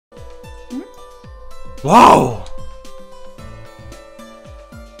Whoa!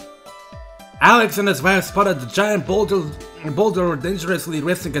 Alex and his wife spotted the giant boulder dangerously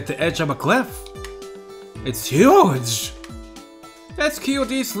resting at the edge of a cliff. It's huge! That's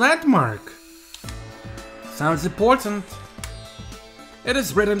QD's landmark. Sounds important. It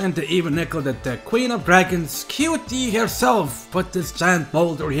is written in the Evenicle that the Queen of Dragons, QD herself, put this giant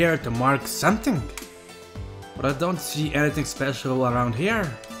boulder here to mark something. But I don't see anything special around here.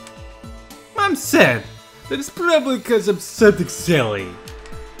 Mom said that it's probably because of something silly.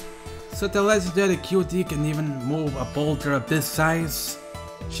 So the legendary QD can even move a boulder of this size?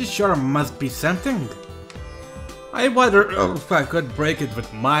 She sure must be something. I wonder if I could break it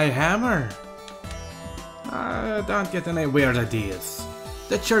with my hammer. I don't get any weird ideas.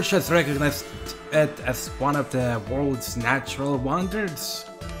 The church has recognized it as one of the world's natural wonders.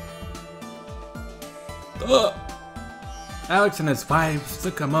 Alex and his wife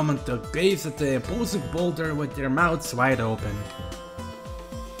took a moment to gaze at the imposing boulder with their mouths wide open.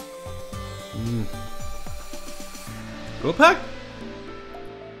 Rupak?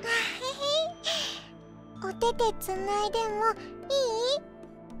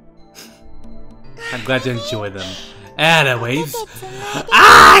 I'm glad you enjoy them. Anyways,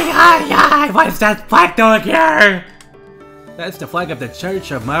 what is that flag doing here? That's the flag of the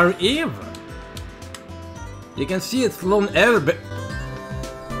Church of Mother Eve. You can see it's flown everywhere.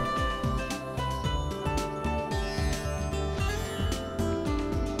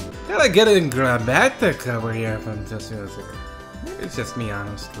 Kinda getting dramatic over here from just music. Maybe it's just me,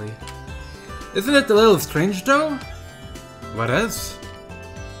 honestly. Isn't it a little strange though? What is?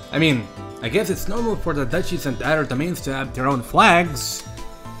 I mean, I guess it's normal for the duchies and other domains to have their own flags.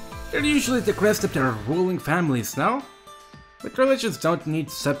 They're usually the crest of their ruling families, no? But religions don't need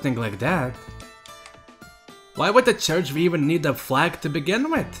something like that. Why would the church even need a flag to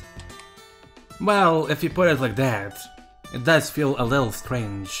begin with? Well, if you put it like that, it does feel a little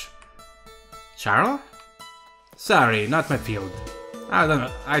strange. Charles? Sorry, not my field.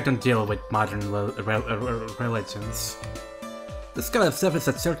 I don't deal with modern religions. This kind of stuff is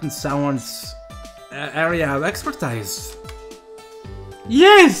a certain someone's area of expertise.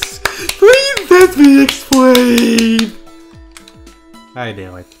 Yes! Please let me explain! I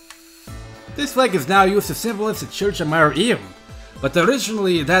knew it. This flag is now used to symbolize the Church of Mother Eve, but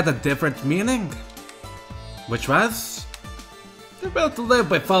originally it had a different meaning. Which was? They're built to live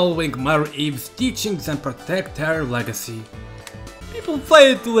by following Mother Eve's teachings and protect her legacy. People fly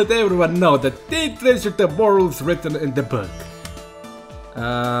it to let everyone know that they treasure the morals written in the book.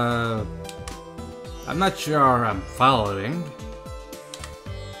 I'm not sure I'm following.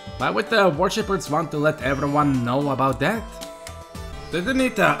 Why would the worshippers want to let everyone know about that? Do they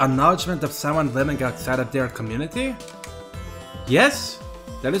need the acknowledgement of someone living outside of their community? Yes,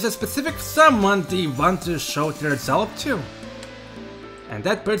 there is a specific someone they want to show their self to. And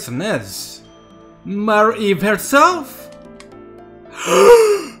that person is Mother Eve herself!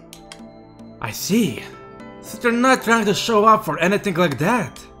 I see. So they're not trying to show off or anything like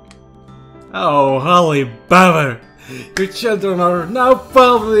that. Oh, holy bummer! Your children are now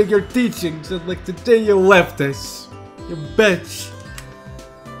following your teachings and like the day you left us. You bitch.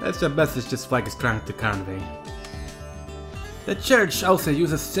 That's the message this flag is trying to convey. The church also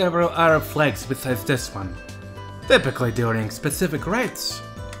uses several other flags besides this one, typically during specific rites.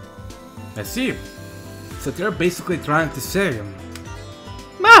 I see. So they're basically trying to say,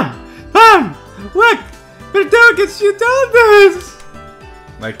 Mom! Look! They're doing it! You done this!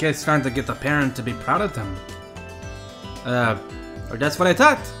 My kid's trying to get a parent to be proud of them. Or that's what I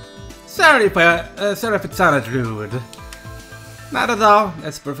thought. Sorry if it sounded rude. Not at all.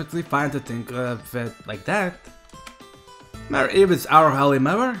 It's perfectly fine to think of it like that. Mother Eve is our Holy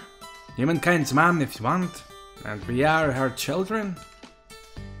Mother. Humankind's mom if you want. And we are her children.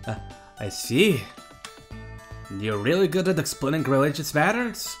 I see. You're really good at explaining religious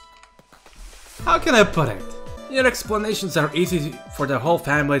matters? How can I put it? Your explanations are easy for the whole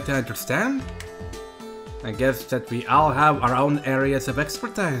family to understand. I guess that we all have our own areas of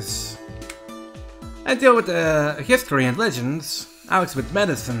expertise. I deal with history and legends, Alex with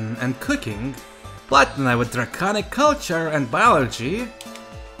medicine and cooking, Platina with draconic culture and biology,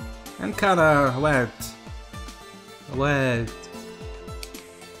 and kinda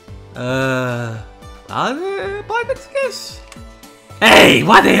politics, guess? Hey,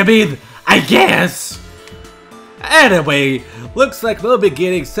 what do you mean, I guess? Anyway, looks like we'll be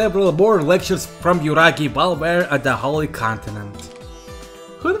getting several more lectures from Yuragi Balware at the Holy Continent.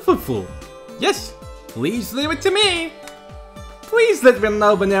 Hunfufu. Yes, please leave it to me. Please let me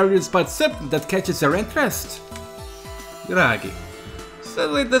know whenever you spot something that catches your interest. Yuragi.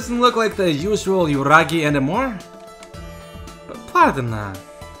 Suddenly doesn't look like the usual Yuragi anymore. But pardon that.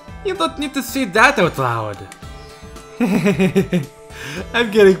 You don't need to say that out loud. I'm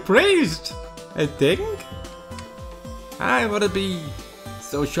getting praised, I think. I wouldn't be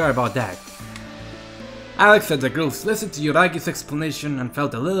so sure about that. Alex and the girls listened to Yuragi's explanation and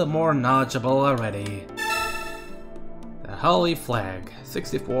felt a little more knowledgeable already. The Holy Flag,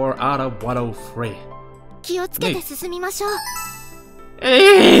 64 out of 103.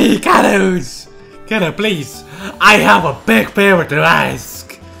 Hey, Kanos! Kana, please! I have a big favor to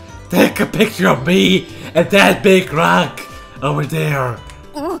ask! Take a picture of me and that big rock over there!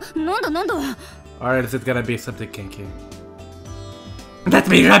 Or is it gonna be something kinky? Let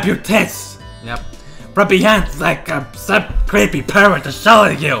me rub your tits! Yep. From behind like some creepy pervert is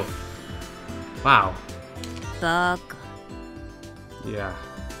showing you! Wow. Baka. Yeah.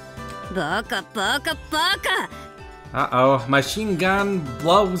 Baka. Uh-oh, machine gun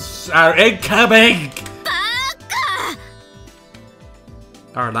blows are incoming! Baka!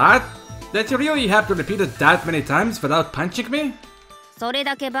 Or not? Did you really have to repeat it that many times without punching me? それ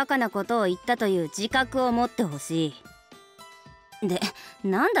だけバカなことを言ったという自覚を持ってほしい。で、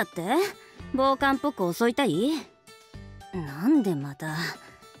なんだって？暴漢っぽく襲いたい？なんでまた？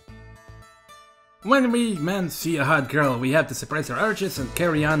 When we men see a hot girl, we have to suppress our urges and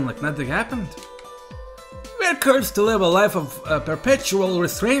carry on like nothing happened. We're cursed to live a life of perpetual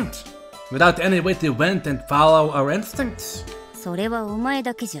restraint, without any way to vent and follow our instincts. それはお前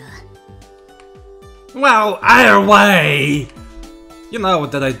だけじゃ。Well, either way! You know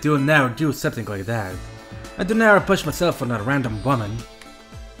that I do never do something like that. I do never push myself on a random woman.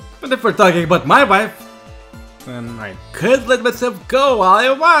 But if we're talking about my wife, then I could let myself go all I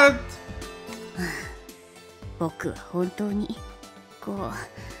want. 僕は本当に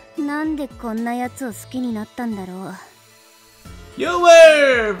なんでこんなやつを好きになったんだろう。You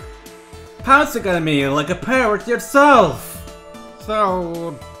were pouncing at me like a parrot yourself.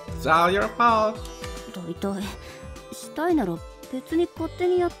 So it's all your fault. 大体したいなら別に勝手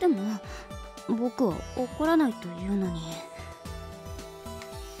にやっても僕は怒らないというのに。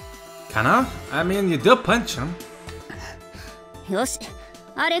Kana? I mean, you do punch him. よし、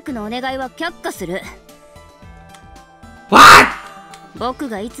アレクのお願いは却下する。What? 僕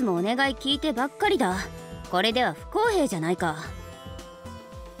がいつもお願い聞いてばっかりだ。これでは不公平じゃないか。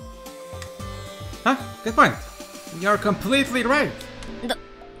Huh? Good point. You're completely right. だ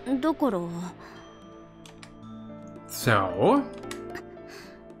から。So?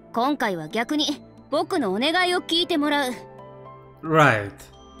 今回は逆に僕のお願いを聞いてもらう。Right.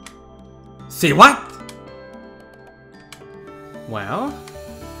 See what? Well?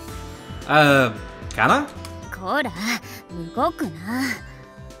 Kana? こら、動くな。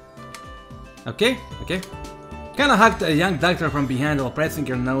Okay. Kana hugged a young doctor from behind while pressing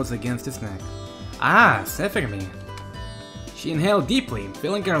her nose against his neck. Ah, sniffing me. She inhaled deeply,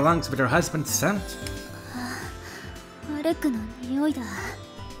 filling her lungs with her husband's scent. アレクの匂いだ。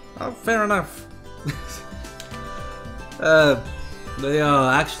Oh, fair enough. Do you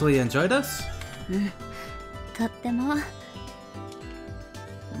actually enjoy this? とっても。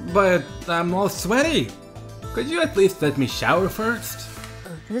But I'm all sweaty. Could you at least let me shower first?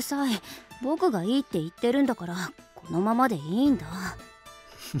 うるさい。僕がいいって言ってるんだから、このままでいいんだ。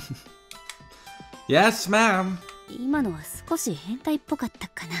Yes, ma'am. 今のは少し変態っぽかった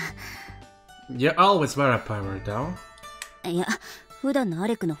かな。You always wear a pervert, though. いや、普段のア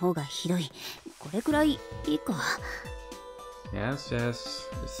レクの方がひどい。これくらいいいか。Yes.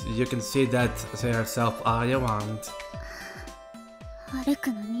 You can see that to yourself all you want. アレク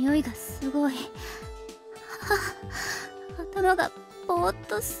の匂いがすごい。頭がぼーっ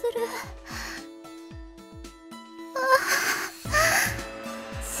とする。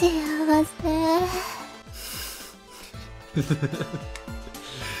幸せ。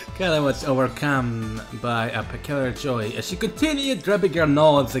Kayla was overcome by a peculiar joy as she continued rubbing her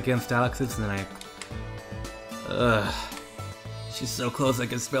nose against Alex's neck. Ugh. She's so close I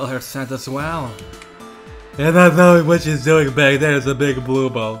can smell her scent as well. And not knowing what she's doing back there is a big blue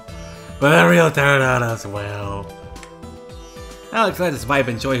ball. But a real turn on as well. Alex let his wife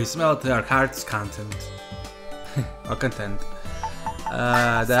enjoy his smell to her heart's content. Or content.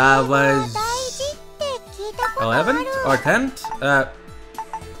 That was 11th or 10th?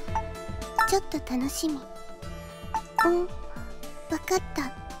 ちょっと楽しみ。うん、わかった。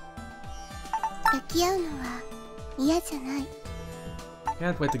抱き合うのは嫌じゃない。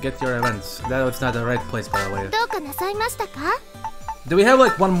Can't wait to get your events. That was not the right place, by the way. どうかなさいましたか? Do we have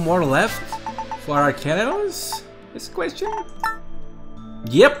like one more left for our candidates? This question?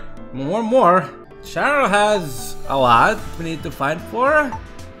 Yep, one more. Cheryl has a lot we need to fight for.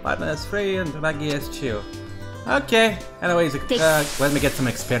 Batman is 3 and Ragi is 2. Okay, anyways, let me get some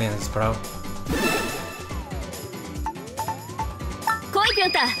experience, bro. 来いピョ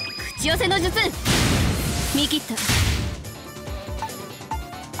ンタ、口寄せの術見切った。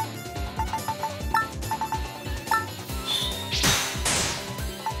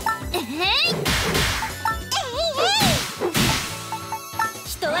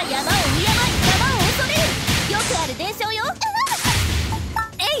人は山を見山を恐れる。よくある伝承よ。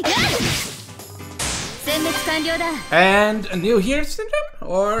殲滅完了だ。 And a new hero syndrome?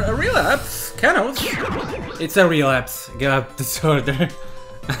 Or a relapse? Cannot. It's a relapse. Give up disorder.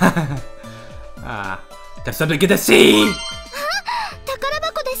 There's something to see! 宝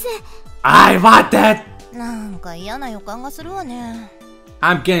箱です。 I want that! なんか嫌な予感がするわね。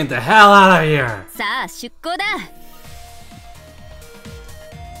I'm getting the hell out of here! さあ出航だ。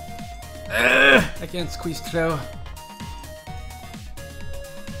 I can't squeeze through.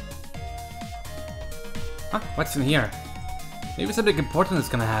 Huh? What's in here? Maybe something important is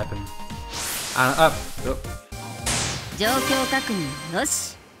gonna happen. Oh. 状況確認よ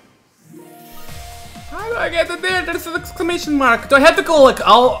し。 How do I get in there? There's an exclamation mark. Do I have to go like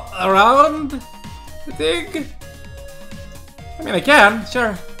all around the thing? I mean, I can,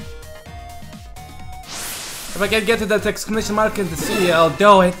 sure. If I can get to that exclamation mark in the sea, I'll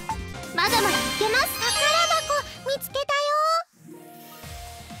do it. まだまだいけます。宝箱見つけた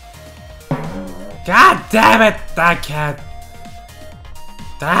よ。 God damn it! I can't.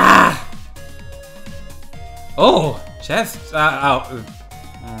 Ah! Oh, chest. I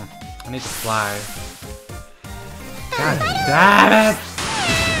need to fly. God damn it!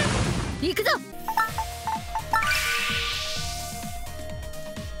 行くぞ。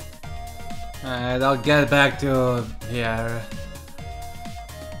 Alright, I'll get back to here.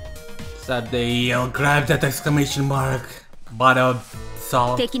 Someday I'll grab that exclamation mark. Bottom,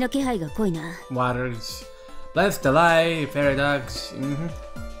 salt, 敵の気配が濃いな。 waters. Bless Dalai, fairy dogs.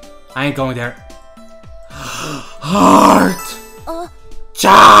 I ain't going there. Heart!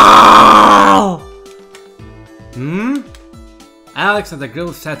 Charles! Alex and the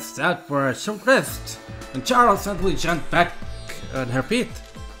girl sets out for a short rest, and Charles suddenly jumped back on her feet.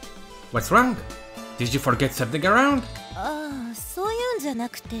 What's wrong? Did you forget something around? そういうんじゃな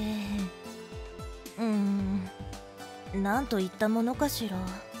くて、なんといったものかしら。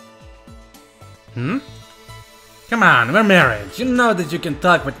Come on, we're married. You know that you can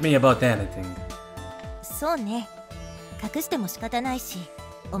talk with me about anything. そうね。隠しても仕方ないし、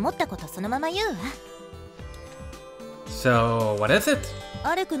思ったことそのまま言うわ。 So, what is it?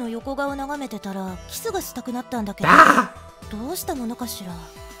 アレクの横顔を眺めてたらキスがしたくなったんだけど、どうしたものかしら。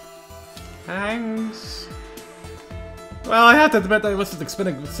 Thanks. Well, I have to admit I wasn't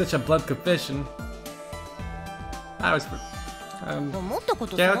expecting such a blunt confession. I was... 思ったこ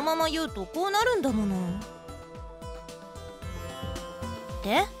とそのまま言うとこうなるんだもの。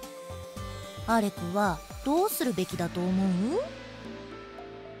で、アレクはどうするべきだと思う？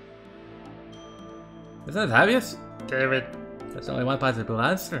 Isn't it obvious? Damn it. There's only one possible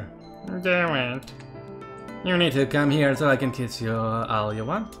answer. Damn it. You need to come here so I can kiss you all you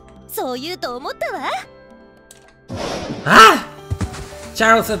want. そう言うと思ったわ。 Ah!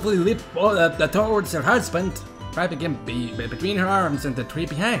 Charles suddenly leaped towards her husband, grabbing him between her arms and the tree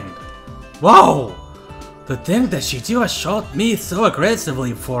behind. Whoa! The thing that she do shot me so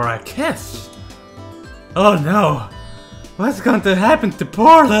aggressively for a kiss. Oh no! What's going to happen to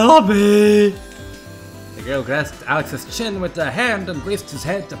poor little me? The girl grasped Alex's chin with a hand and raised his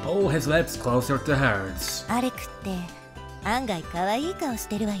head to pull his lips closer to hers. アレクって案外可愛い顔し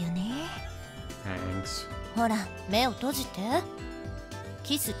てるわよね。 Thanks. ほら、目を閉じて。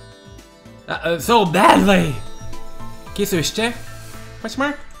キス。So badly! Kissして? Question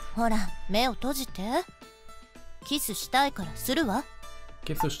mark? ほら、目を閉じて。キスしたいからするわ。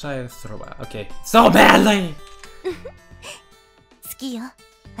 Kissしたいするわ。Okay. So badly! 好きよ、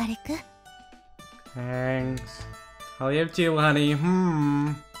アレク。 Thanks. I'll give it to you, honey.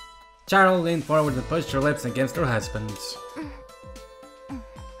 Charles leaned forward and pushed her lips against her husband's.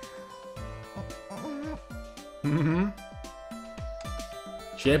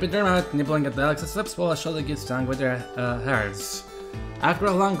 She opened her mouth, nibbling at Alex's lips while shoulder his tongue with hers. After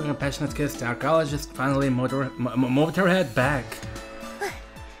a long and passionate kiss, the archaeologist finally moved her head back.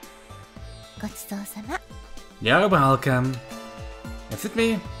 ごちそうさま。 You're welcome. Is it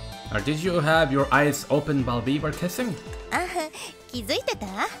me? Or did you have your eyes open while we were kissing? あ、気づいてた？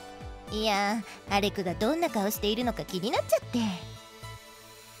いや、アレクがどんな顔しているのか気になっちゃって。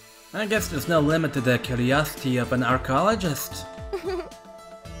 I guess there's no limit to the curiosity of an archaeologist.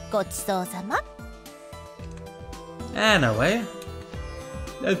 ごちそうさま。Anyway,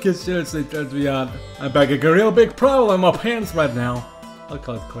 that kid seriously turns me on. I'm back a real big problem of hands right now. I'll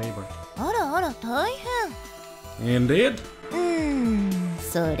call it Kraber. あらあら大変。 Indeed.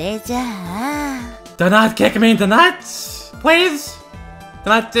 それじゃあ。 Do not kick me in the nuts, please.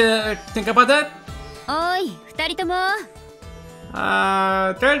 Do not think about that. おい、二人とも。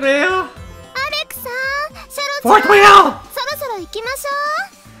Third wheel. アレクさん、シャロ Fourth ちゃん。 wheel. そろそろ行きましょ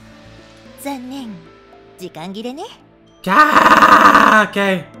う。残念。時間切れね。Ah,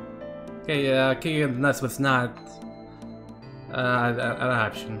 okay. Okay, kicking in the nuts was not an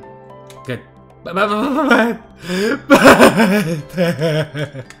option. Good. あ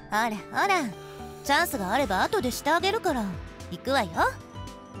らあら、チャンスがあれば後でしてあげるから行くわよ。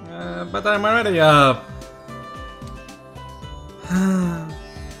But I'm already up.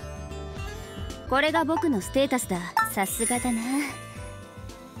 これが僕のステータスだ。さすがだな。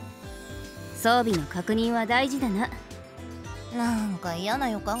装備の確認は大事だな。なんか嫌な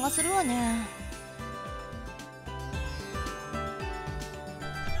予感がするわね。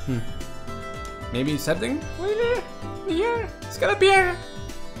Maybe something later here. It's gonna be here.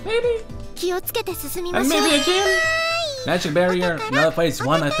 Maybe. 気をつけて進みま And しょう。 maybe again. Magic barrier nullifies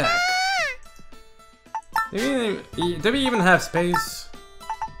one attack. Do we even have space?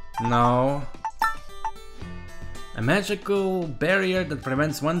 No. A magical barrier that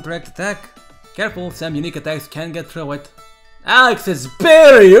prevents one direct attack. Careful, some unique attacks can get through it. Alex's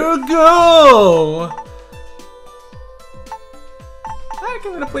barrier, go! I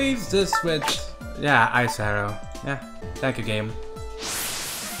can replace this with, yeah, Ice Arrow. Yeah, thank you, game.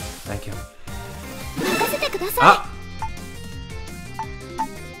 Thank you. 任せてください。 Ah!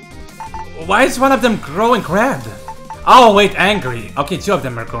 Why is one of them growing red? Oh wait, angry. Okay, two of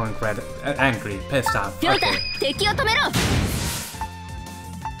them are growing red. Angry, pissed off. ピョータ、 Okay. 敵を止めろ。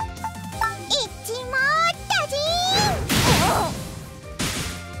一網打尽。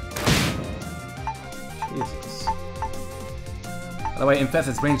 Jesus. By the way,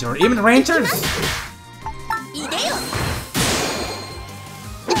 Infested Ranger, even Rangers? いでよ。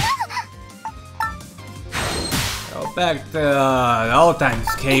 Go back to old times,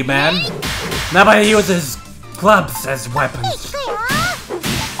 caveman. Nobody uses clubs as weapons. 行くよ。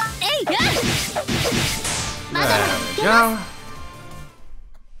えいや。 There we go.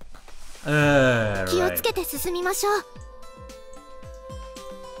 気を Right. つけて進みましょう。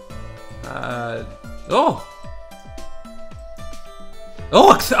 Oh!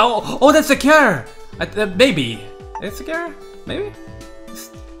 Oh, that's secure! Maybe. It's secure? Maybe?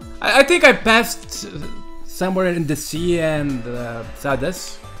 I think I passed somewhere in the sea and saw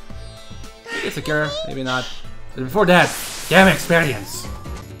this. Maybe it's secure, maybe not. But before that, game experience!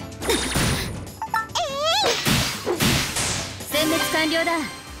 殲滅完了だ。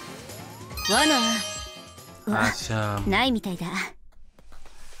罠 Awesome. ないみたいだ。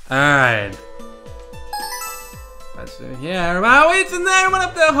 Alright. Let's see here. Wow, it's another one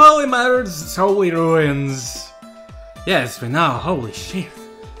of the Holy Mother's holy ruins. Yes, we know. Holy shit.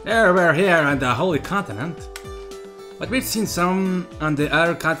 There we're here on the Holy Continent. But we've seen some on the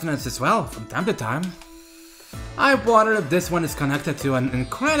other continents as well, from time to time. I wonder if this one is connected to an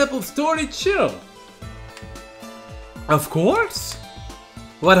incredible story too. Of course.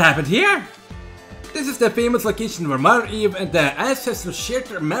 What happened here? This is the famous location where Mother Eve and the ancestors shared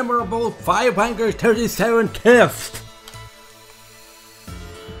their memorable 537 kiss.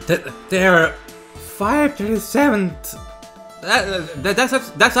 Their 537.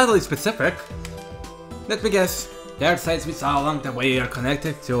 That's utterly specific. Let me guess. Their sites we saw along the way are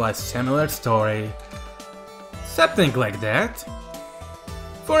connected to a similar story. Something like that.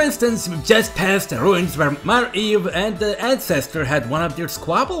 For instance, we just passed the ruins where Mother Eve and the ancestor had one of their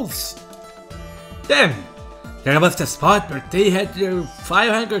squabbles. Then, there was the spot where they had their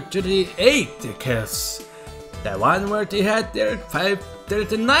 538 kiss. The one where they had their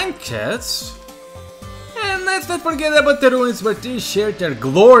 539 kiss. And let's not forget about the ruins where they shared their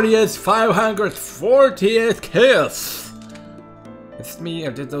glorious 540th kiss. It's me,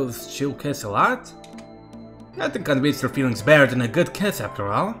 or did those two kiss a lot? Nothing conveys their feelings better than a good kiss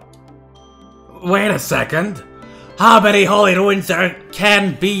after all. Wait a second. How many holy ruins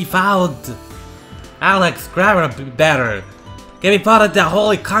can be found? Alex, grab her better. Can be found at the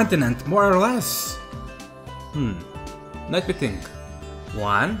Holy Continent, more or less. Let me think.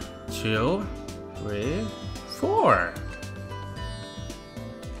 1, 2, 3, 4.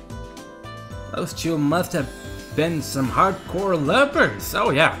 Those two must have been some hardcore lovers. Oh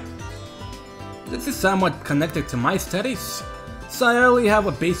yeah. This is somewhat connected to my studies, so I only have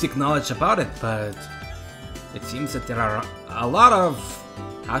a basic knowledge about it, but it seems that there are a lot of,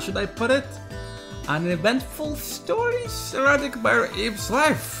 how should I put it? uneventful stories surrounding Mother Eve's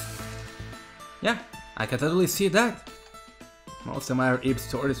life. Yeah, I can totally see that. Most of Mother Eve's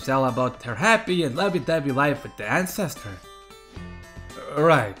stories tell about her happy and lovey-dovey life with the ancestor.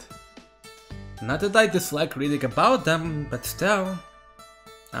 Right. Not that I dislike reading about them, but still,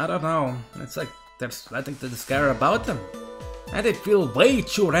 I don't know, it's like there's nothing to discover about them, and they feel way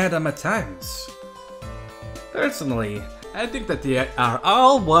too random at times. Personally, I think that they are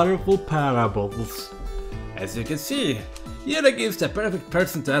all wonderful parables. As you can see, Yura is the perfect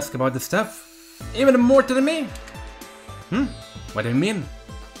person to ask about this stuff, even more than me. What do you mean?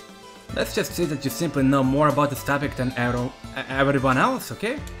 Let's just say that you simply know more about this topic than everyone else,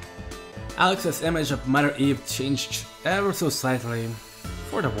 okay? Alex's image of Mother Eve changed ever so slightly,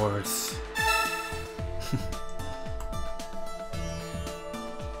 for the worse.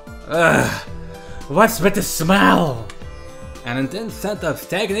 Ugh, what's with the smell? An intense scent of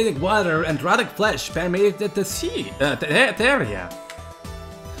stagnating water and rotting flesh permeated the area.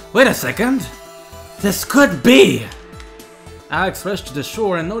 Wait a second, this could be! Alex rushed to the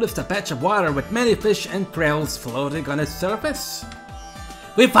shore and noticed a patch of water with many fish and krill floating on its surface.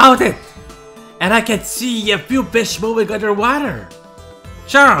 We found it! And I can see a few fish moving underwater.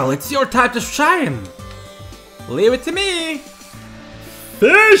 Charles, it's your time to shine! Leave it to me!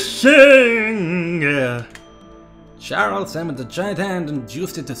 Fishing! Charles summoned a giant hand and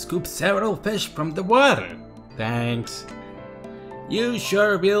used it to scoop several fish from the water. Thanks. You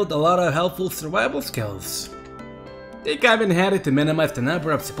sure revealed a lot of helpful survival skills. Think I'm in handy to minimize the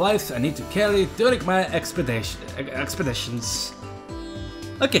number of supplies I need to carry during my expeditions.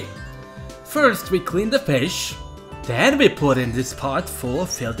 Okay, first we clean the fish, then we put in this pot full of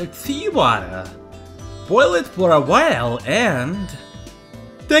filtered seawater. Boil it for a while and...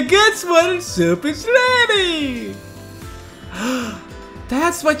 the Gutswater soup is ready!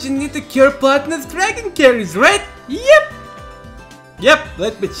 That's what you need to cure Platinum's dragon carries, right? Yep! Yep,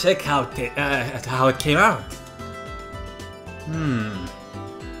 let me check how it came out.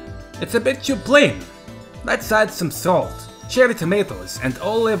 It's a bit too plain. Let's add some salt, cherry tomatoes, and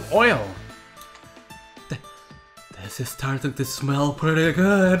olive oil. This is starting to smell pretty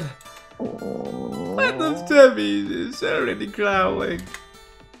good. Platinum's tummy is already growling.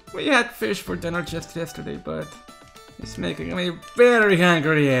 We had fish for dinner just yesterday, but it's making me very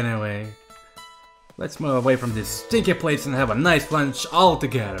hungry anyway. Let's move away from this stinky place and have a nice lunch all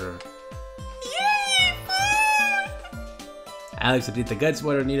together. Alex would eat the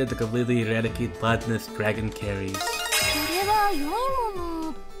Gutswater needed to completely eradicate Platinum's dragon carries.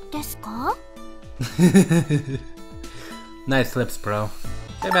 Nice lips, bro.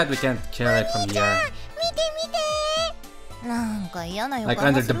 Too bad we can't share it from here. Like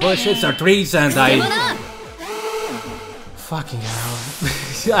under the bushes or trees and I... Fucking hell.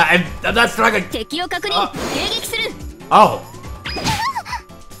 I'm not struggling. Oh.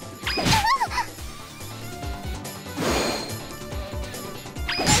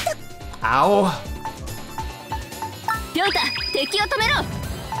 Ow.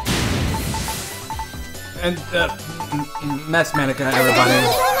 And Mass Manica, everybody.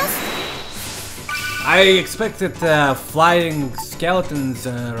 I expected flying skeletons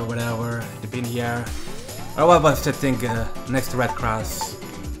or whatever to be in here. Or what was that thing next to Red Cross?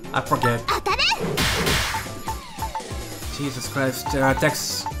 I forget. Jesus Christ,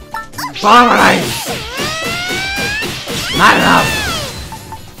 attacks. Bomberite! Not enough!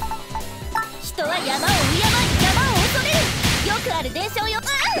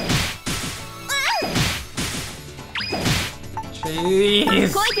 Jeez.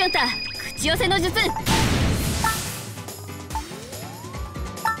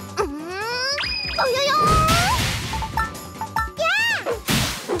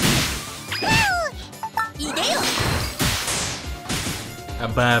 A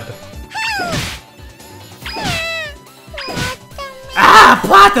bab. Ah,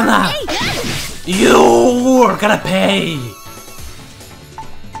 Platina! You're gonna pay!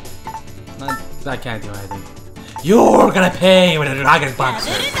 I can't do anything. You're gonna pay with a dragon box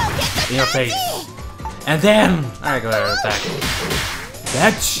in your face. And then I go attack.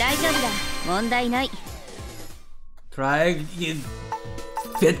 Bitch! Try and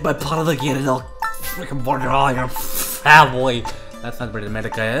fit my pot again and I'll freaking border all your family. That's not where the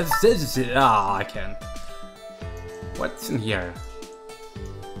medica is. This is it. Oh, I can't. What's in here?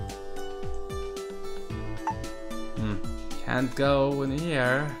 Can't go in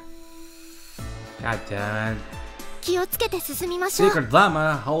here. God damn it. Secret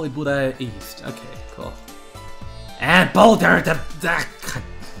Lama, Holy Buddha East. Okay, cool. And Boulder!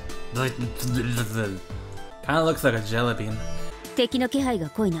 Kinda looks like a jelly bean.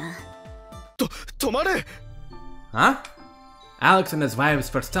 Huh? Alex and his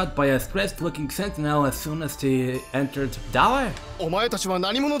wives were stopped by a stressed-looking sentinel as soon as they entered Dalai. お前たちは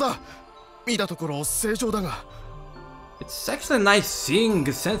何者だ。見たところ正常だが。It's actually nice seeing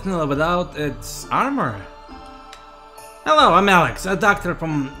a sentinel without its armor. Hello, I'm Alex, a doctor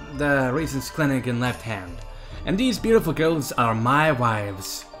from the Reasons Clinic in Left Hand. And these beautiful girls are my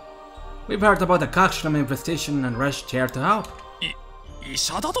wives. We've heard about the cockshroom infestation and rushed here to help. 医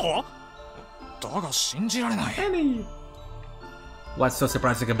者だと？だが信じられない。 Annie. What's so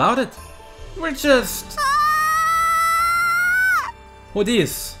surprising about it? We're just... Who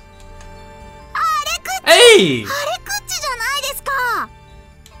this? Hey! あれくっちじゃないですか。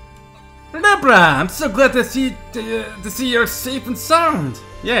 Rebra, I'm so glad to see you're safe and sound.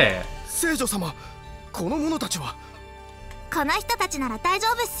 Yeah. 聖女様、この者たちは。この人たちなら大丈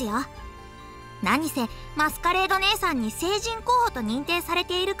夫っすよ。何せマスカレード姉さんに聖人候補と認定され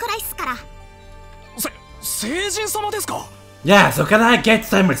ているくらいっすから。聖人様ですか？ Yeah, so can I get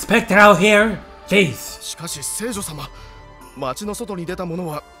some respect out here? Please. しかし聖女様、町の外に出た者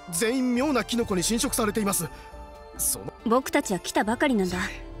は全員妙なキノコに侵食されています。僕たちは来たばかりなんだ。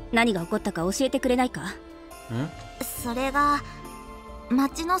何が起こったか教えてくれないか？それが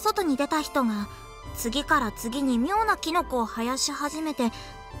町の外に出た人が次から次に妙なキノコを生やし始めて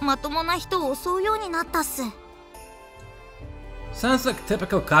まともな人を襲うようになったっす。 Sounds like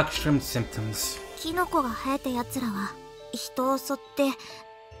typical cockshroom symptoms. キノコが生えたやつらは人を襲って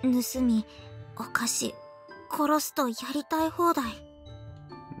盗み犯し殺すとやりたい放題。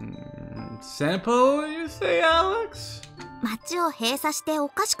Sample, you say, Alex? 町を閉鎖してお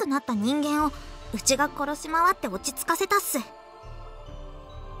かしくなった人間をうちが殺し回って落ち着かせたっす。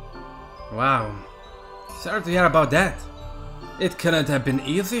 Wow. Sorry to hear about that. It couldn't have been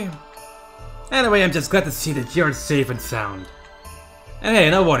easy. Anyway, I'm just glad to see that you're safe and sound. And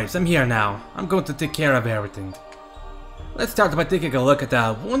hey, no worries, I'm here now. I'm going to take care of everything. Let's start by taking a look at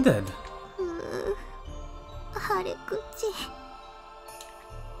the wounded. あれくっち。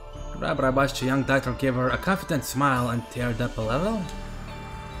 Rabbi watched the young doctor give her a confident smile and teared up a level.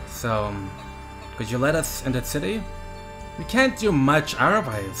 So, could you let us in the city? We can't do much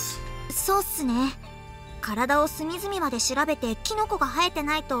otherwise. そうっすね。体を隅々まで調べてキノコが生えて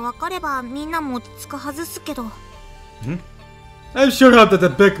ないと分かればみんなも落ち着くはずっすけど。I'm sure that the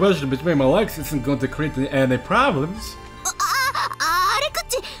big question between my legs isn't going to create any problems. あれくっ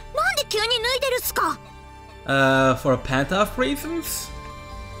ち、なんで急に脱いでるっすか？ For pent-off reasons?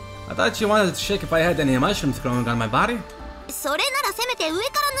 I thought you wanted to check if I had any mushrooms growing on my body. それならせめて上から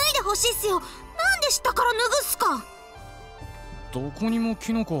脱いでほしいっすよ。なんで下から脱ぐっすか？どこにも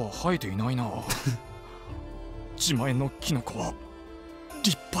キノコは生えていないな。自前のキノコは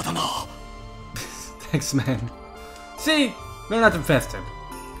立派だな。Thanks, man. See, we're not infested.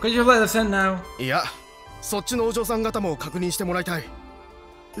 Could you let us in now? いや、そっちのお嬢さん方も確認してもらいたい。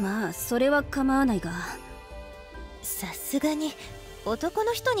まあそれは構わないが。さすがに男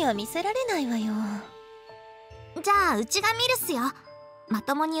の人には見せられないわよ。じゃあうちが見るっすよ。ま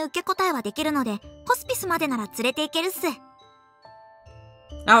ともに受け答えはできるのでホスピスまでなら連れて行けるっす。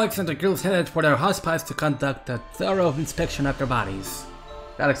 Alex and the girls headed for their hospice to conduct a thorough inspection of their bodies.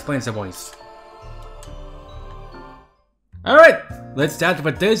 That explains the voice. Alright, let's start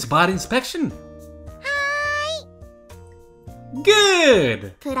with this body inspection.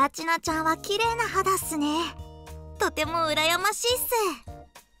 Good! プラチナちゃんは綺麗な肌っすね。とても羨ましいっす。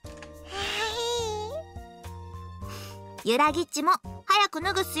ゆらぎっちも早く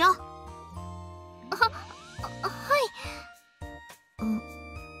脱ぐっすよ。は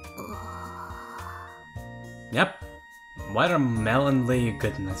い。Yep. Watermelonly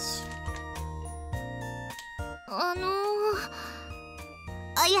goodness.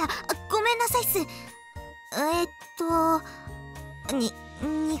 いや、ごめんなさいっす。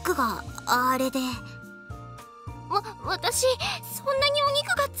肉があれで。私、そんなにお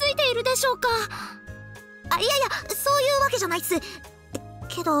肉がついているでしょうか？いやいや、そういうわけじゃないっす。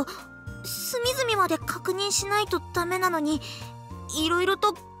けど、隅々まで確認しないとダメなのに、いろいろと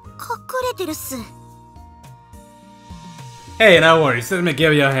隠れてるっす。Hey, no worries, let me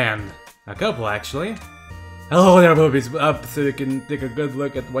give you a hand. A couple, actually. I'll hold their boobies up so you can take a good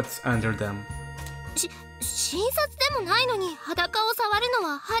look at what's under them. 診察でもないのに裸を触るの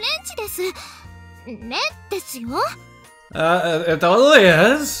はハレンチです。ね、ですよ。It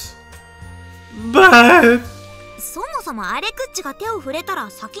totally is. But... そもそもアレクッチが手を触れたら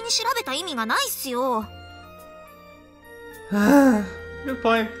先に調べた意味がないっすよ。Good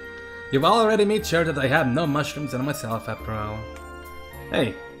point. You've already made sure that I have no mushrooms on myself after all.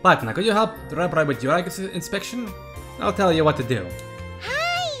 Hey, Platna, could you help Rabbi with your inspection? I'll tell you what to do. はい。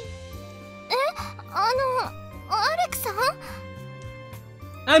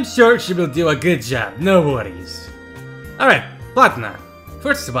I'm sure she will do a good job, no worries. Alright, Platna.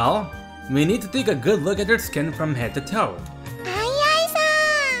 First of all, we need to take a good look at her skin from head to toe.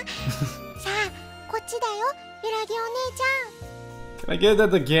 Can I get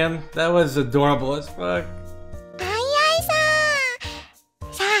that again? That was adorable as fuck.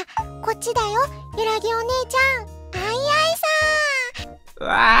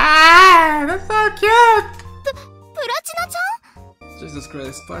 Ah, that's so cute! Jesus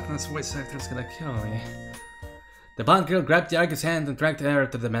Christ, Platna's voice actor is gonna kill me. The blonde girl grabbed Yaga's hand and dragged her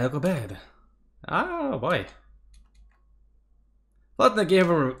to the medical bed. Oh boy. Platna gave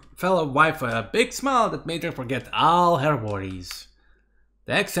her fellow wife a big smile that made her forget all her worries.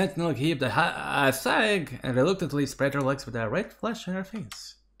 The ex-sentinel heaved a sigh and reluctantly spread her legs with a red flush on her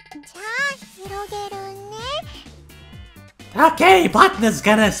face. Okay, Platna's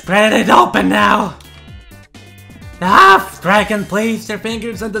gonna spread it open now! The half-dragon placed her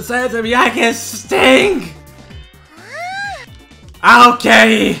fingers on the sides of Yaga's sting!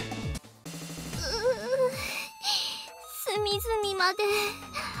 Okay! 隅々まで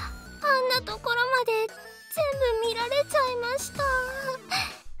あんなところまで全部見られちゃいました。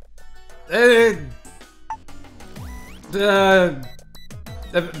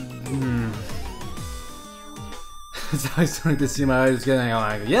It's always funny to see my eyes getting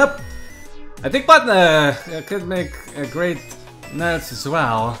like, yep! I think Platna could make a great nurse as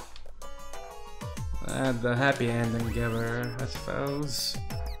well. And a happy ending giver, I suppose.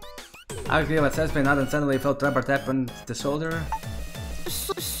 I agree with Sesame and suddenly felt rubber tap on the shoulder.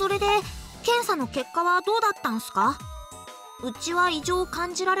 それで検査の結果はどうだったんすか？うちは異常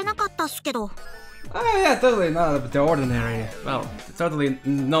感じられなかったっすけど。Oh yeah, totally not of the ordinary. Well, totally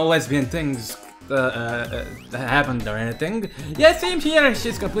no lesbian things happened or anything. Yeah, same here.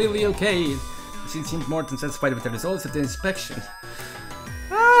 She's completely okay. She seemed more than satisfied with the results of the inspection.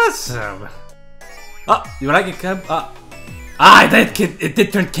 Awesome. Oh, you like it, Cub? It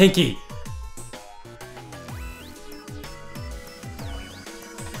did turn kinky.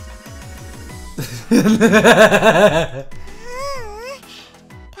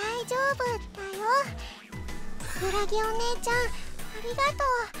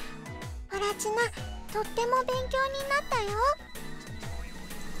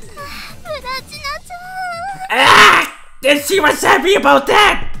 And she was happy about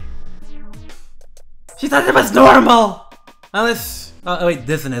that! She thought it was normal! Unless... Oh wait,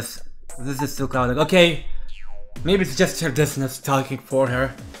 dizziness. This is still clouded. Okay. Maybe it's just her dizziness talking for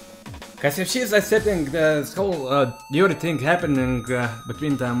her. Cause if she's accepting this whole Yuri thing happening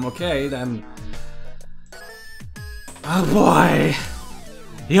between them, okay, then... Oh boy!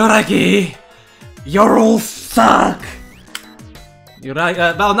 Yuragi! You all suck!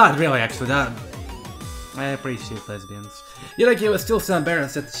 Yuragi... well, not really actually, I appreciate lesbians. Yuragi was still so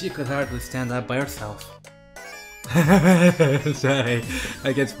embarrassed that she could hardly stand up by herself. Sorry,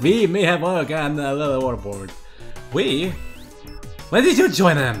 I guess we may have all gotten a little overboard. We? When did you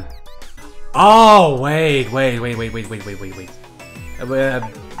join them? Oh, wait.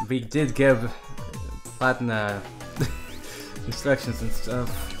 We did give Platna instructions and stuff.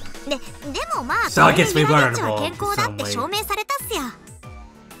 So I guess we were involved in some way.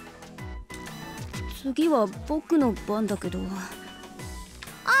 次は僕の番だけど。あ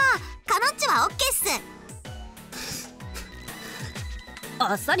あ、カノッチはオッケーっす。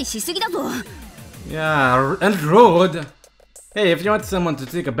あっさりしすぎだぞ。Yeah, and rude. Hey, if you want someone to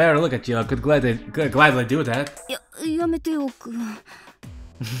take a better look at you, I could gladly do that. やめておく。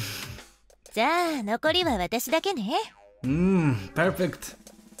じゃあ残りは私だけね。Perfect.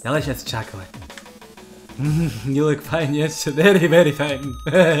 Delicious chocolate. You look fine, yes, very, very fine.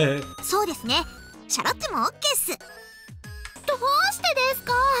 そうですね。シャロッチもオッケーっす。どうしてです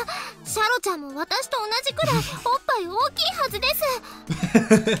か？シャロちゃんも私と同じくらいおっぱい大きいはずです。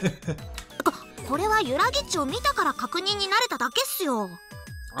これはユラギッチを見たから確認になれただけっすよ。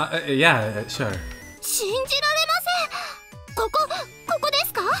Yeah, sure. 信じられません。ここで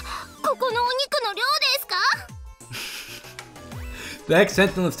すか？ここのお肉の量ですか？ The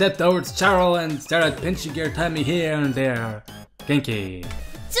ex-sentinel stepped towards Charles and started pinching your tummy here and there. Kinky.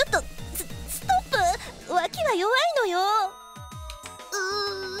 ちょっとストップ。脇は弱いのよ。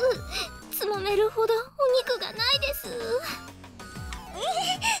つまめるほどお肉がないです。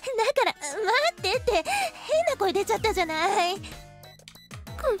だから待ってって変な声出ちゃったじゃない。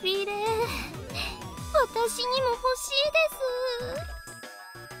くびれ、私にも欲しいで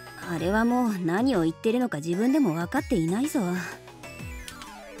す。あれはもう何を言ってるのか自分でも分かっていないぞ。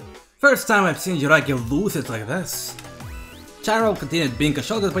First time I've seen Yuragi lose it like this. Charo continued being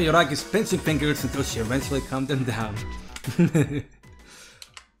consulted by Yuragi's pinching fingers until she eventually calmed him down.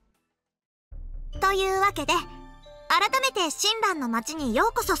 というわけで、改めて親鸞の町によ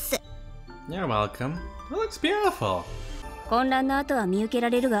うこそっす。You're welcome. It looks beautiful. 混乱の後は見受けら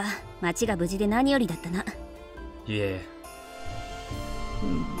れるが、町が無事で何よりだったな。Yeah.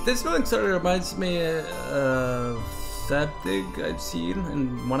 This building sort of reminds me of something I've seen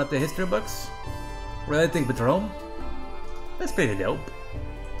in one of the history books. Relating with Rome. That's pretty dope.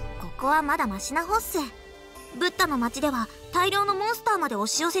 ここはまだマシな方っす。ブッダの町では大量のモンスターまで押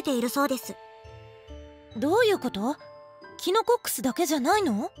し寄せているそうです。どういうこと？キノコックスだけじゃない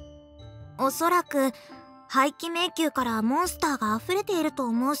の？おそらく廃棄迷宮からモンスターが溢れていると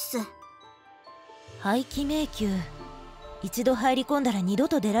思うっす。廃棄迷宮。一度入り込んだら二度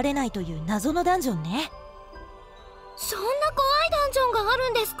と出られないという謎のダンジョンね。そんな怖いダンジョンがある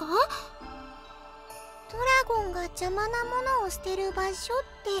んですか？ドラゴンが邪魔なものを捨てる場所っ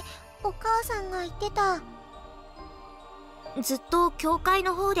てお母さんが言ってた。ずっと教会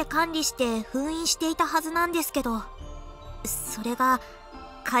の方で管理して封印していたはずなんですけど、それが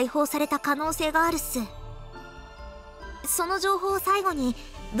解放された可能性があるっす。その情報を最後に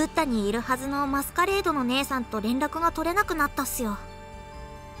ブッダにいるはずのマスカレードの姉さんと連絡が取れなくなったっすよ。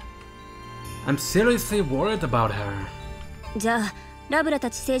I'm seriously worried about her. じゃあラブラ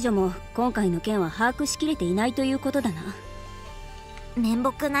たち聖女も今回の件は把握しきれていないということだな。面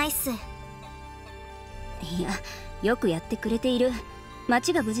目ないっす。いや、よくやってくれている。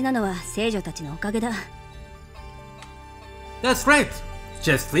町が無事なのは聖女たちのおかげだ。That's right.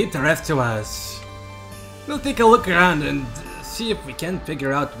 Just leave the rest to us. We'll take a look around and see if we can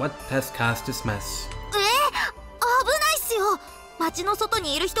figure out what has caused this mess. 危ないっすよ。町の外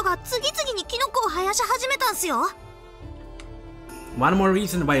にいる人が次々にキノコを生やし始めたんすよ。One more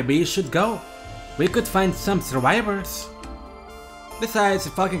reason why we should go. We could find some survivors. Besides,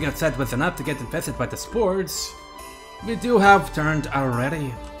 if fucking outside was enough to get infested by the spores, we do have turned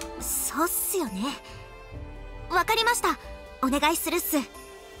already. そうっすよね。わかりました。お願いするっす。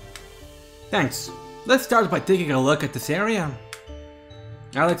Thanks. Let's start by taking a look at this area.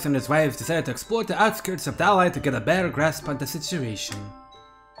 Alex and his wife decided to explore the outskirts of Dalai to get a better grasp on the situation.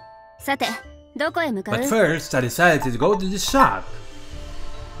 さて、どこへ向かう？ But first, I decided to go to the shop.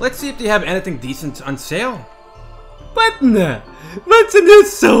 Let's see if they have anything decent on sale. What the? What's a new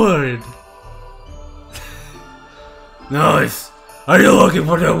sword? Nice. Are you looking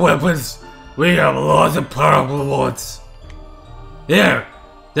for new weapons? We have lots of powerful ones. Here,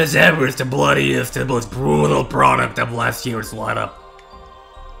 this hammer is the bloodiest and most brutal product of last year's lineup.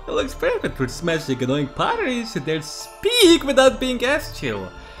 It looks perfect for smashing annoying potteries who dare speak without being asked to.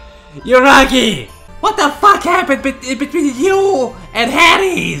 Yuragi! What the fuck happened between you and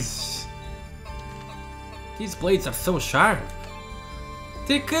Hades? These blades are so sharp.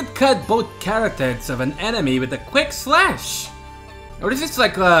 They could cut both carotids of an enemy with a quick slash. Or is this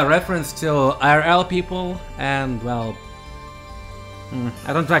like a reference to IRL people? And, well,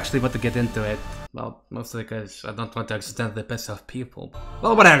 I don't actually want to get into it. Well, mostly because I don't want to accidentally piss off people.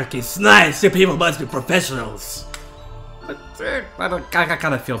 Well, whatever case, nice! You people must be professionals! But I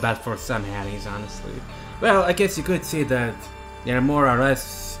kind of feel bad for some Hatties, honestly. Well, I guess you could say that they're more or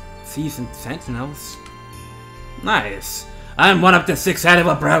less seasoned sentinels. Nice. I'm one of the 6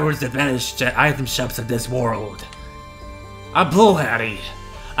 animal browers that manage the item shops of this world. A Blue Hattie.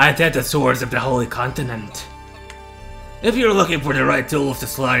 I tend the swords of the Holy Continent. If you're looking for the right tools to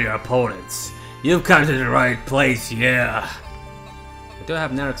slay your opponents, you've come to the right place, yeah. I do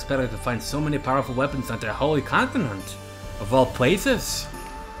have never expected to find so many powerful weapons on the Holy Continent. Of all places.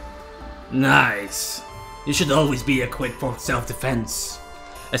 Nice. You should always be equipped for self-defense.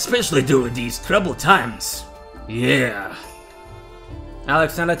 Especially during these troubled times. Yeah.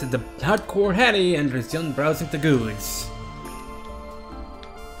 Alex nodded to the hardcore Hattie and resumed browsing the goods.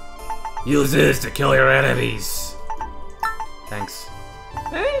 Use this to kill your enemies. Thanks.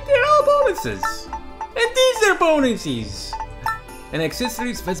 Hey, they're all bonuses. And these are bonuses. And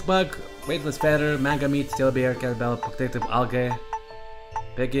accessories, Fizzbug, weightless feather, manga meat, steel bear, kettlebell, protective algae,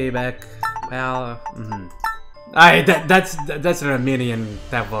 piggyback, pal. That's a Armenian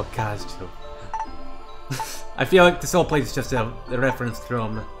type of costume. I feel like this whole place is just a reference to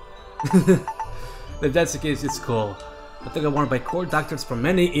Rome. If that's the case, it's cool. I think I worn by court doctors from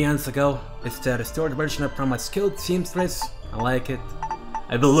many eons ago. It's the restored version from a skilled seamstress. I like it.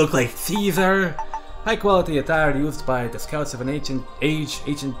 I will look like Caesar. High quality attire used by the scouts of an ancient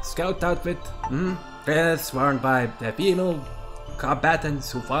scout outfit. Dress worn by the female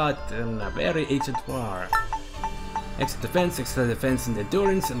combatants who fought in a very ancient war. Extra defense, and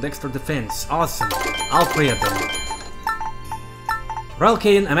endurance, and extra defense. Awesome. All 3 of them. Royal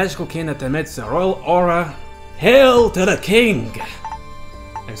cane, a magical cane that emits a royal aura. Hail to the king!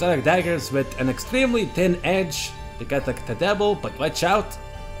 metallic daggers with an extremely thin edge. They got like the devil, but watch out,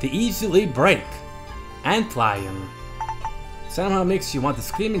 they easily break and fly in. Somehow makes you want to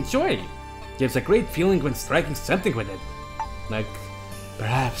scream in joy. Gives a great feeling when striking something with it. Like,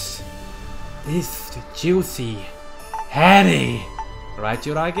 perhaps this juicy, heady, right,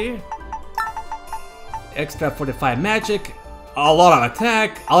 Yuragi? Extra 45 magic, a lot of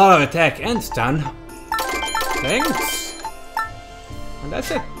attack and stun. Thanks. And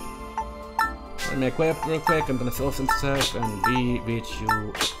that's it. Let me equip real quick. I'm gonna sell some stuff and be with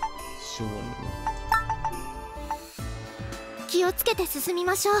you soon. 気をつけて進み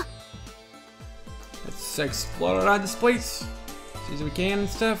ましょう。 Let's explore around this place. See if we can and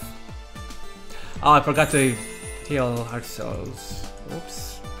stuff. Oh, I forgot to heal ourselves.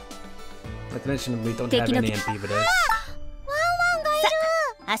 Oops. Not to mention we don't have any MP with us.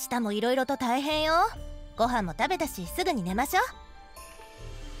 明日もいろいろと大変よ。ご飯も食べたし、すぐに寝ましょう。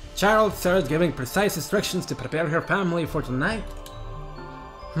 Charles started giving precise instructions to prepare her family for tonight.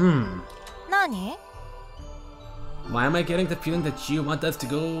何? Why am I getting the feeling that you want us to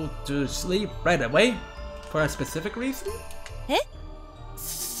go to sleep right away? For a specific reason? え?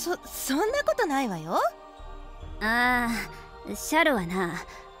 そんなことないわよ。ああ、シャルはな、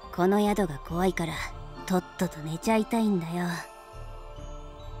この宿が怖いからとっとと寝ちゃいたいんだよ。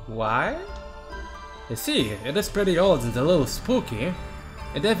 Why? You see, it is pretty old and a little spooky.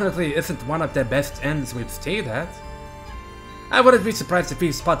 It definitely isn't one of the best inns we've stayed at. I wouldn't be surprised if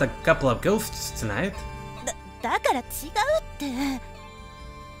we spot a couple of ghosts tonight. だから違うって。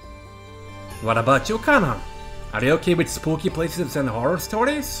 What about you, Kana? Are you okay with spooky places and horror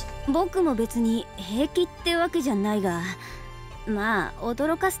stories? 僕も別に平気ってわけじゃないが、まあ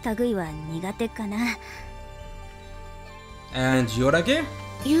驚かす類は苦手かな。 And Yorage?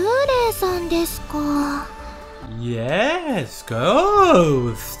 幽霊さんですか。 Yes,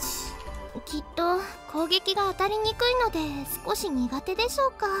 ghosts. きっと攻撃が当たりにくいので少し苦手でしょ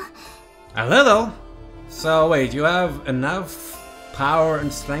うか。 A little. So wait, you have enough power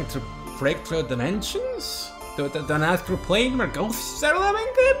and strength to break through dimensions? To an astral plane where ghosts are living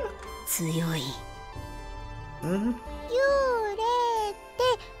in? 強い。 Mm-hmm. 幽霊って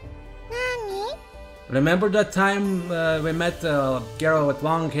何？ Remember that time we met a girl with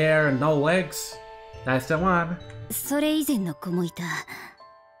long hair and no legs? That's the one. それ以前の子もいた。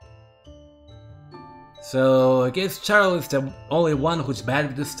 So I guess Charles is the only one who's bad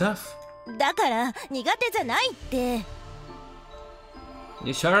with this stuff? だから苦手じゃないって。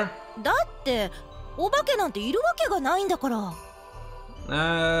 You sure? だってお化けなんているわけがないんだから。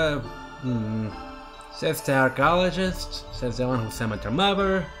 Says the archaeologist, says the one who summoned her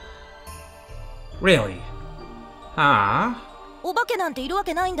mother. Really? Huh? お化けなんているわ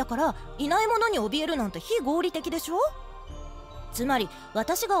けないんだから、いないものに怯えるなんて非合理的でしょ。つまり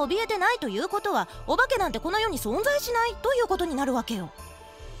私が怯えてないということは、お化けなんてこの世に存在しないということになるわけよ。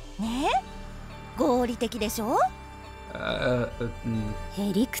ねえ、合理的でしょ。へ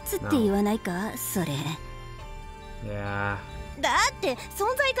りくつって言わないか、それ。Yeah. だって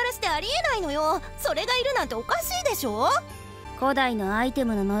存在からしてありえないのよ。それがいるなんておかしいでしょ。古代のアイテ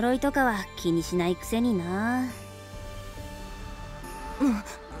ムの呪いとかは気にしないくせにな。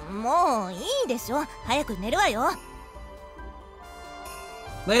もういいでしょ。早く寝るわよ。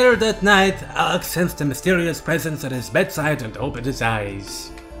 Later that night, Alex sensed a mysterious presence at his bedside and opened his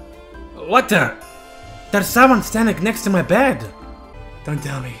eyes. What the? There's someone standing next to my bed! Don't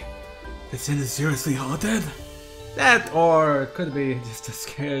tell me. This inn is seriously haunted? That, or it could be just a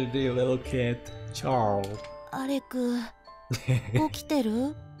scaredy little kid, Charles. アレク、起きて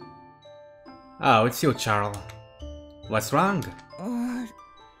る？ Oh, it's you, Charles. What's wrong?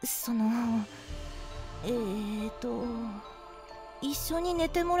 一緒に寝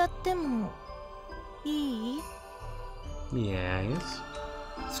てもらってもいい？ Yes.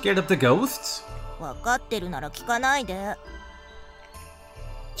 Scared of the ghosts? わかってるなら聞かないで。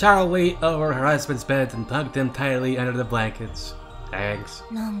 Charles lay over her husband's bed and tugged him tightly under the blankets. Thanks.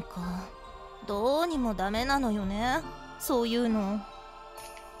 なんかどうにもダメなのよね、そういうの。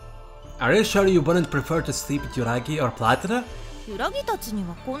 Are you sure you wouldn't prefer to sleep with Yuragi or Platina? 揺らぎたちに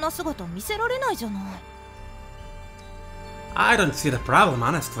はこんな姿見せられないじゃない。 I don't see the problem,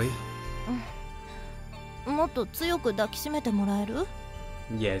 honestly. もっと強く抱きしめてもらえる？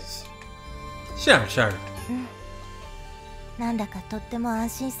 Yes. Sure. なんだかとっても安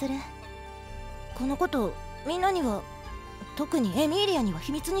心する。このことみんなには、特にエミーリアには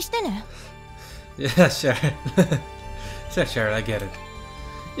秘密にしてね。 Yeah, sure. Sure, I get it.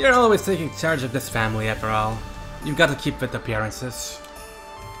 You're always taking charge of this family after all. You've got to keep with appearances.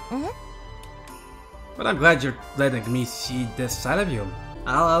 But I'm glad you're letting me see this side of you.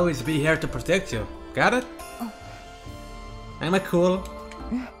 I'll always be here to protect you. Got it? Am I cool?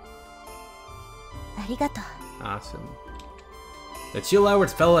 ありがとう。 Awesome. The two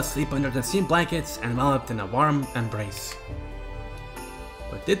lovers fell asleep under the same blankets and enveloped in a warm embrace.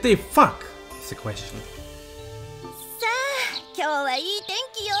 But did they fuck? Is the question. さあ、今日はいい天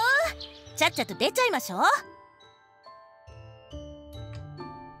気よ。ちゃっちゃと出ちゃいましょう。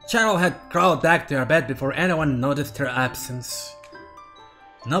 Cheryl had crawled back to her bed before anyone noticed her absence.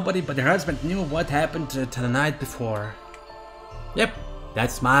 Nobody but her husband knew what happened to the night before. Yep,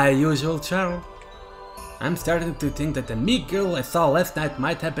 that's my usual Cheryl. I'm starting to think that the meek girl I saw last night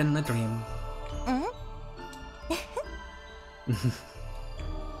might have been a dream.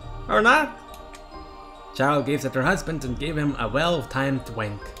 Or not? Cheryl gazed at her husband and gave him a well-timed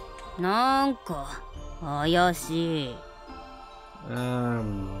wink. なんか怪しい。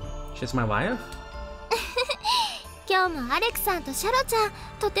 She's my wife? 今日もアレクさんとシャロちゃん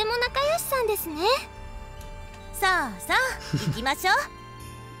とても仲良しさんですね。さあさあ、行きましょ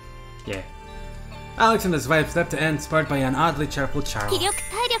う。 Yeah. Alex and his wife slept to end, spurred by an oddly cheerful Cheryl. 気力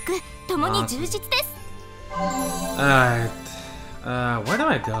体力ともに充実です。 Alright. Where do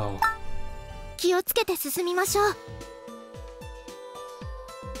I go? 気をつけて進みましょう。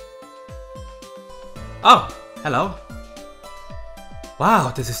 Oh, hello.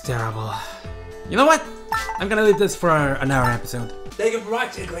 Wow, this is terrible. You know what? I'm gonna leave this for another episode. Thank you for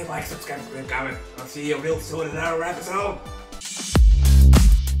watching. Leave a like, subscribe, comment. I'll see you real soon in another episode.